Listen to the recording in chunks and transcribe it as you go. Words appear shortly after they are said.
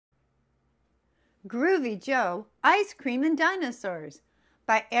Groovy Joe, Ice Cream and Dinosaurs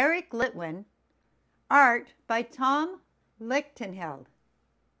by Eric Litwin. Art by Tom Lichtenheld.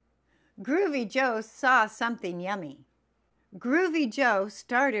 Groovy Joe saw something yummy. Groovy Joe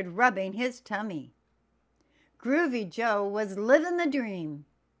started rubbing his tummy. Groovy Joe was living the dream.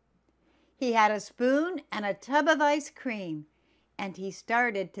 He had a spoon and a tub of ice cream, and he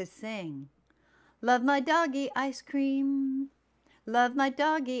started to sing. Love my doggy ice cream. Love my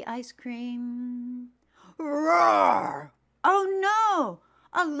doggy ice cream. Roar! Oh no!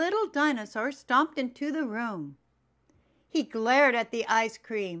 A little dinosaur stomped into the room. He glared at the ice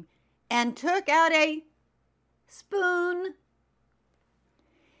cream and took out a spoon.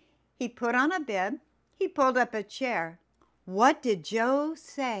 He put on a bib. He pulled up a chair. What did Joe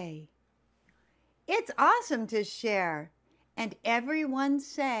say? It's awesome to share. And everyone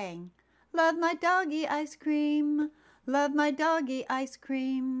sang, love my doggy ice cream. Love my doggy ice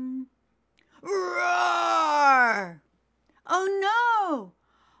cream. Roar! Oh no!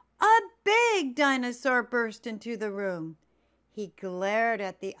 A big dinosaur burst into the room. He glared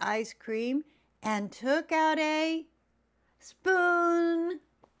at the ice cream and took out a spoon.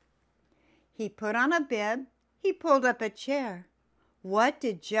 He put on a bib. He pulled up a chair. What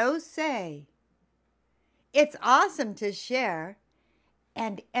did Joe say? It's awesome to share.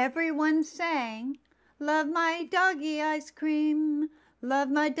 And everyone sang, love my doggy ice cream. Love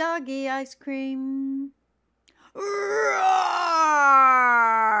my doggy ice cream. Roar!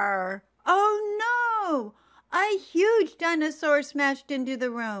 Oh no! A huge dinosaur smashed into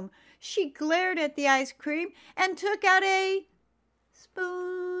the room. She glared at the ice cream and took out a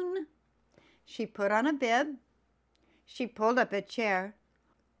spoon. She put on a bib. She pulled up a chair.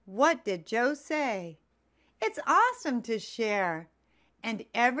 What did Joe say? It's awesome to share. And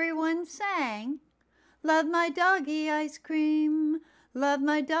everyone sang, love my doggy ice cream. Love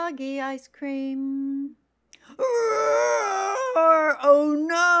my doggy ice cream. Roar! Oh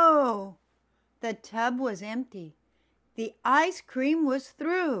no! The tub was empty. The ice cream was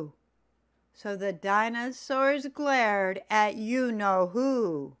through. So the dinosaurs glared at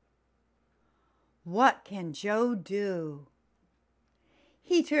you-know-who. What can Joe do?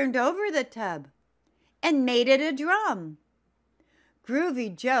 He turned over the tub and made it a drum.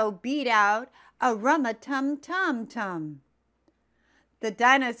 Groovy Joe beat out a rum-a-tum-tum-tum. The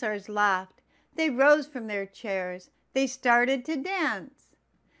dinosaurs laughed. They rose from their chairs. They started to dance.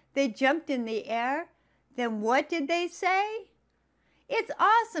 They jumped in the air. Then what did they say? It's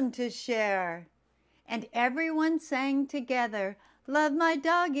awesome to share. And everyone sang together, love my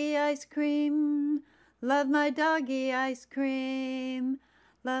doggy ice cream. Love my doggy ice cream.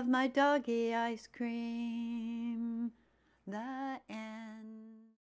 Love my doggy ice cream. The end.